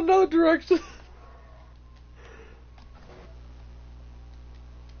take off in another direction.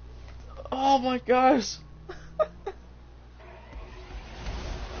 Oh my gosh.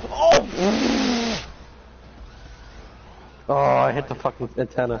 Oh! Oh, I hit the fucking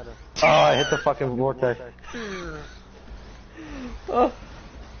antenna. Oh, I hit the fucking vortex.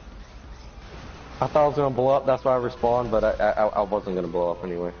 I thought I was gonna blow up, that's why I respawned, but I wasn't gonna blow up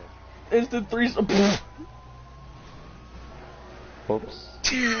anyway. Instant three. Oops.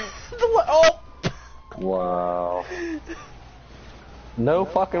 Oh! Wow. No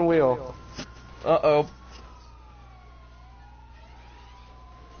fucking wheel. Uh-oh.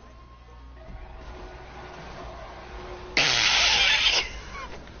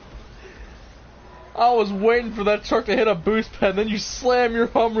 I was waiting for that truck to hit a boost pad, then you slam your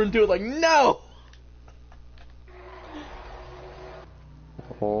Hummer into it like, no!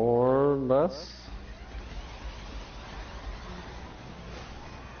 Or less.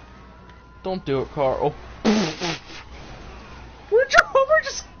 Don't do it, car. Oh. Where'd your Hummer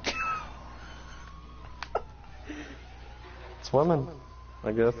just go? Swimming,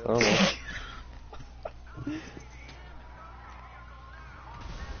 I guess. I don't know.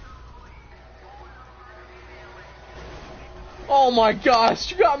 Oh my gosh,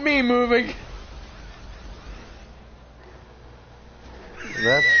 you got me moving.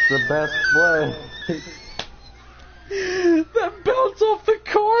 That's the best way. That bounce off the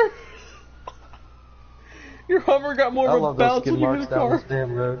car. Your Hummer got more I of a love those bounce skid when you hit marks the down car. this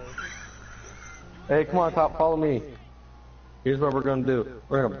damn road. Hey, come on, Top, follow me. Here's what we're gonna do.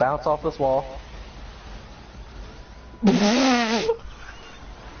 We're gonna bounce off this wall. Damn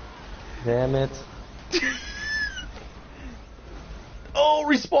it. Oh,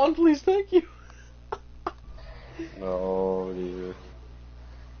 respawn, please, thank you. Oh dear.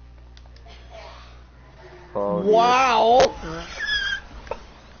 Oh dear. Wow.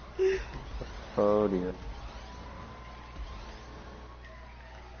 Oh dear.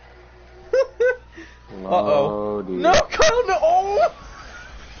 Uh-oh. Oh dear. No, Kyle, no! Oh!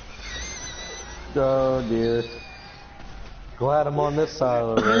 Oh dear. Glad I'm on this side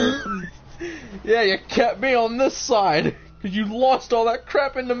of the road. Yeah, you kept me on this side, because you lost all that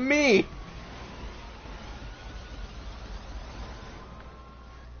crap into me.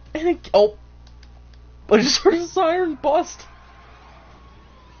 And it, oh, I just heard a siren bust.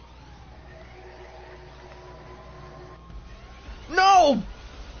 No!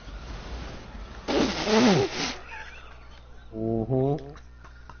 Mm-hmm.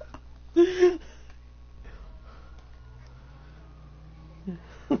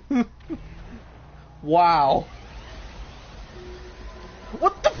 Wow.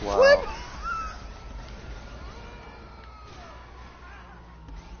 What the Wow. flip?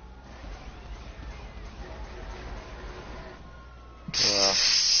 Wow.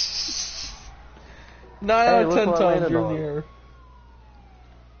 9 Hey, out of look 10 what I times landed you're in on. the air.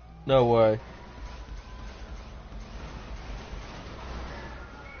 No way.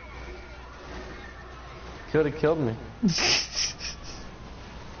 Could have killed me.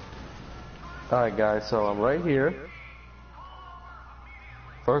 Alright guys, so I'm right here.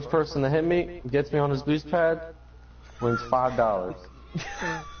 First person to hit me, gets me on his boost pad, wins $5.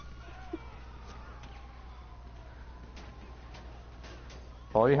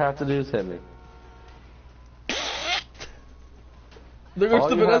 All you have to do is hit me. There goes All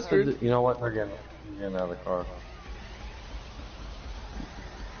the you have to pedestrian. do, you know what? They're getting out of the car.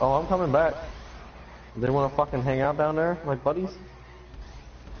 Oh, I'm coming back. They want to fucking hang out down there, like buddies?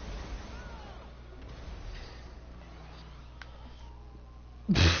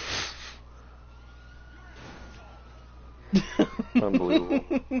 Unbelievable.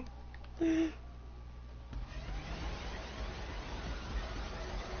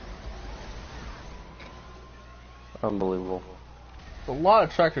 Unbelievable. A lot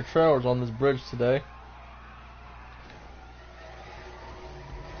of tractor trailers on this bridge today.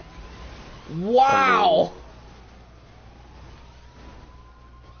 Wow!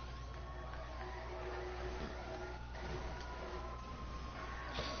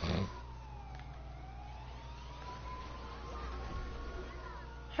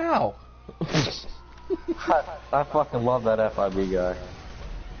 How? I fucking love that FIB guy.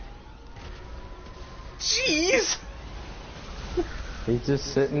 Jeez! He's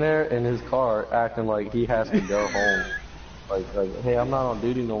just sitting there in his car acting like he has to go home. Like, hey, I'm not on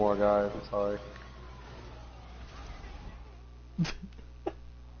duty no more, guys. I'm sorry.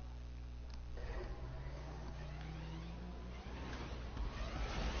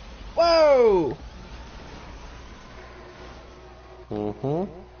 Whoa!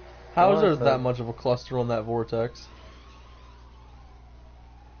 Mm-hmm. How is there Alright, that much of a cluster on that vortex?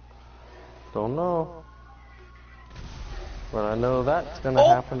 Don't know. But I know that's gonna Oh!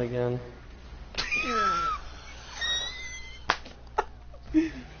 happen again.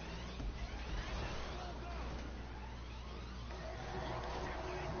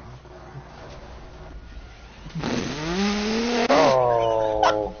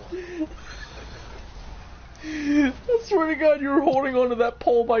 Oh. I swear to God, you were holding onto that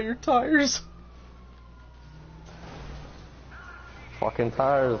pole by your tires. Fucking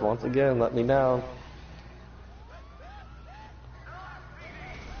tires, once again, let me down.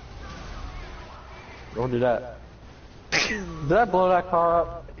 Don't do that. Did I blow that car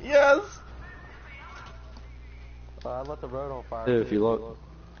up? Yes! I let the road on fire. Dude, if you look.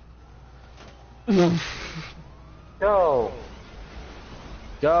 Go!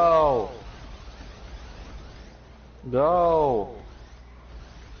 Go! Go!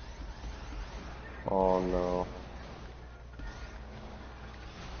 Oh no.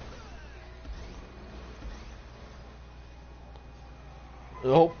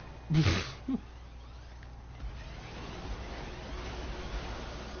 Nope.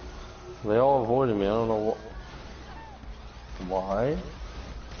 They all avoided me, I don't know why.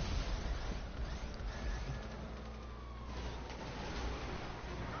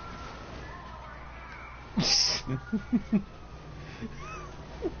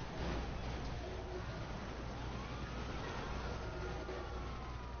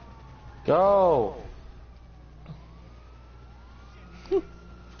 Go!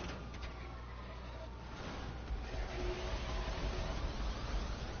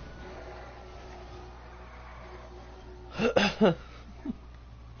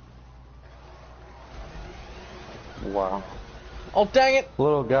 Wow. Oh, dang it!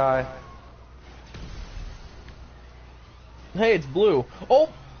 Little guy. Hey, it's blue. Oh,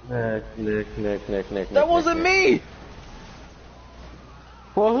 Nick. that wasn't me!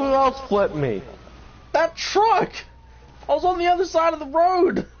 Well, who else flipped me? That truck! I was on the other side of the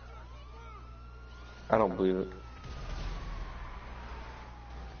road! I don't believe it.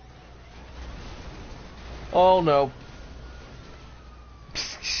 Oh no.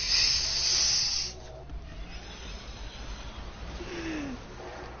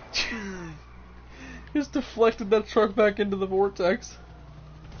 Just deflected that truck back into the vortex.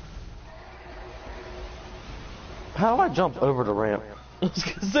 How do I jump over the ramp? I was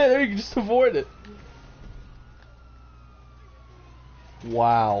gonna say, there you can just avoid it.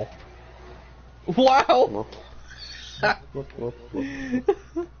 Wow. Wow! Whoop.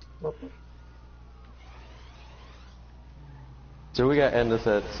 So we gotta end this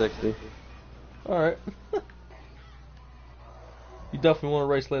at 60. Alright. You definitely want to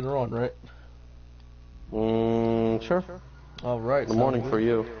race later on, right? Sure. Alright. The morning for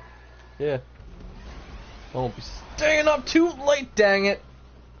you. Yeah. I won't be staying up too late, dang it!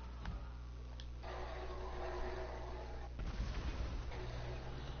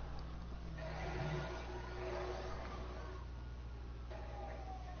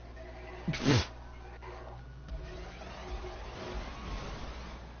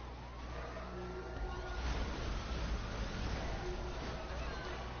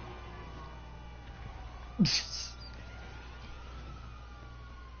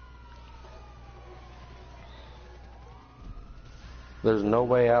 There's no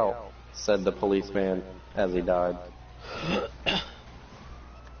way out, said the policeman as he died.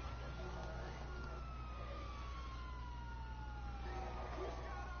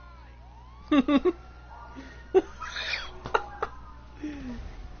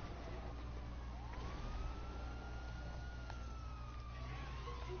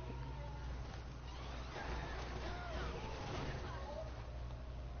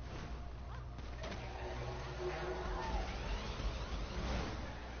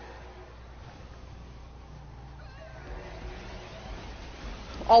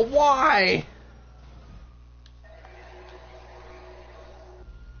 Oh, why?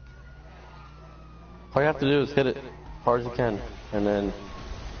 All you have to do is hit it as hard as you can, and then,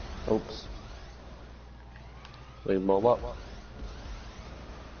 oops, they blow up.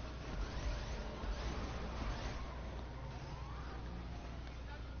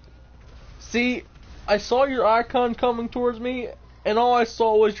 See, I saw your icon coming towards me, and all I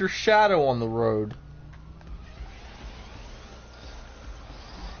saw was your shadow on the road.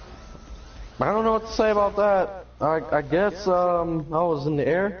 I don't know what to say about that. I guess I was in the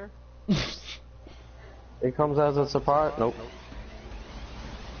air. It comes as a surprise. Nope.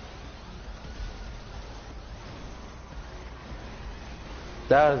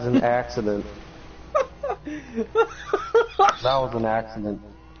 That is an accident. That was an accident.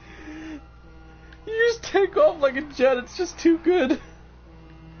 You just take off like a jet, it's just too good.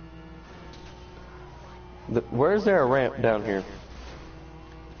 Where is there a ramp down here?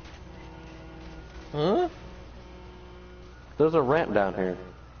 Huh? There's a ramp down here.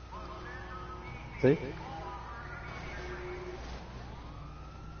 See?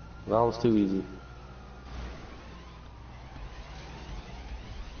 That was too easy.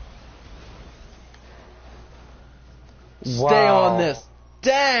 Stay on this.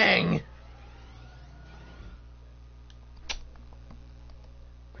 Dang!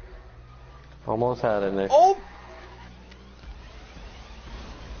 Almost had it, Nick. Oh!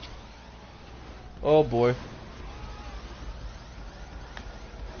 Oh boy.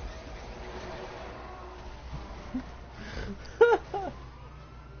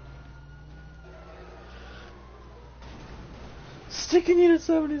 Sticking Unit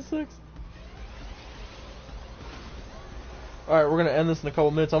 76. Alright, we're gonna end this in a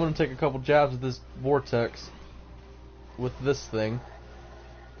couple minutes. I'm gonna take a couple jabs at this vortex. With this thing.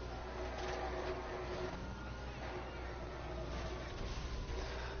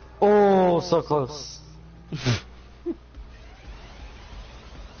 Oh, so close.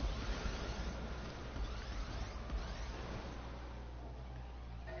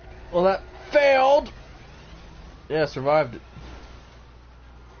 Well, that failed! Yeah, survived it.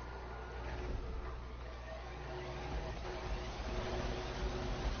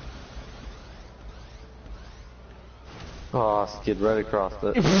 Oh, skid right across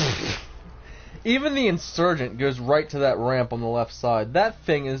it. Even the Insurgent goes right to that ramp on the left side. That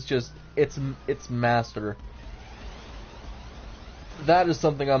thing is just, it's master. That is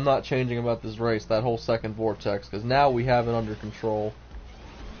something I'm not changing about this race, that whole second vortex, because now we have it under control.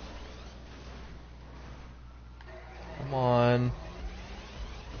 Come on.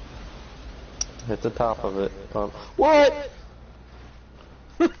 Hit the top of it. What?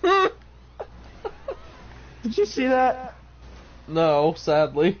 Did you see that? No,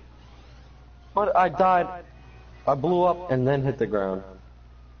 sadly. But I died. I blew up and then hit the ground.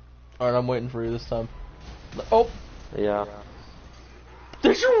 Alright, I'm waiting for you this time. Oh! Yeah.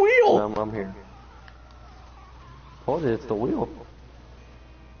 There's your wheel! I'm here. Told you it's the wheel.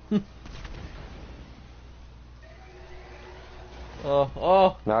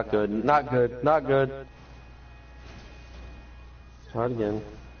 Oh. Not good. Not good. Not good. Try it again.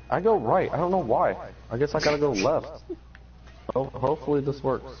 I go right. I don't know why. I guess I gotta go left. Oh, hopefully this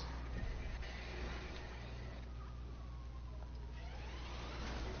works.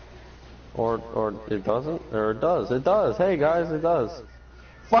 Or it doesn't? Or it does. It does. Hey guys, it does.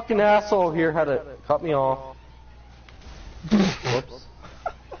 Fucking asshole here had to cut me off. Whoops.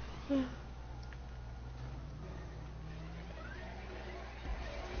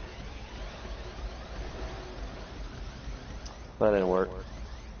 That didn't work.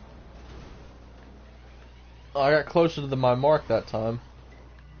 Oh, I got closer to my mark that time.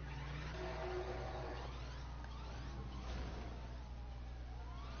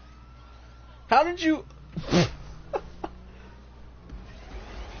 How did you...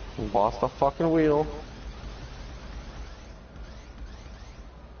 Lost the fucking wheel.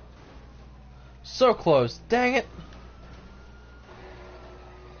 So close. Dang it.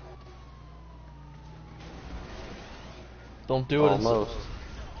 Don't do it. Almost.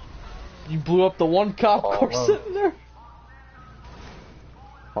 You blew up the one cop car Almost. sitting there.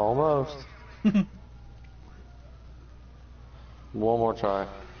 Almost. One more try.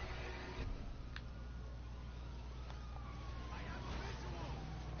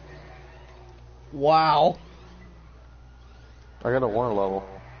 Wow. I got a 1 level.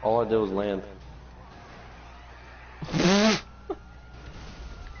 All I did was land.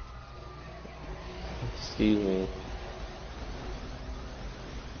 Excuse me.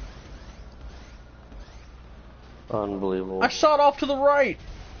 Unbelievable. I shot off to the right.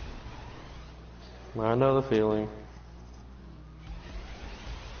 I know the feeling.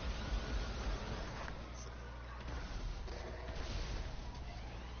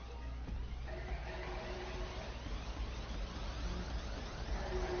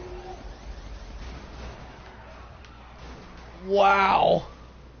 Wow.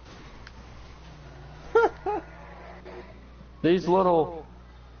 These little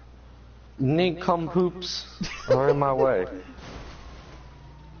nincompoops are in my way.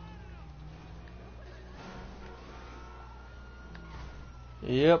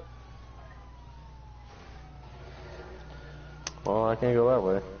 Yep. Well, I can't go that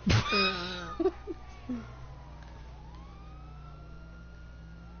way.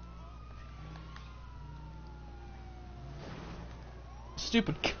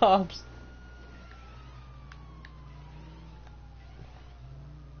 Stupid cops.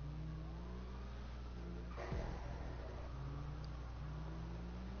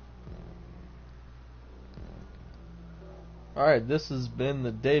 Alright, this has been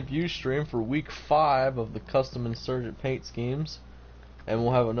the debut stream for week 5 of the custom Insurgent paint schemes. And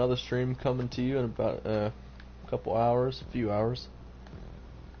we'll have another stream coming to you in about a couple hours, a few hours.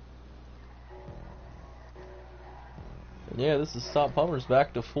 And yeah, this is Stop Hummers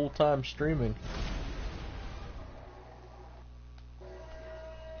back to full-time streaming.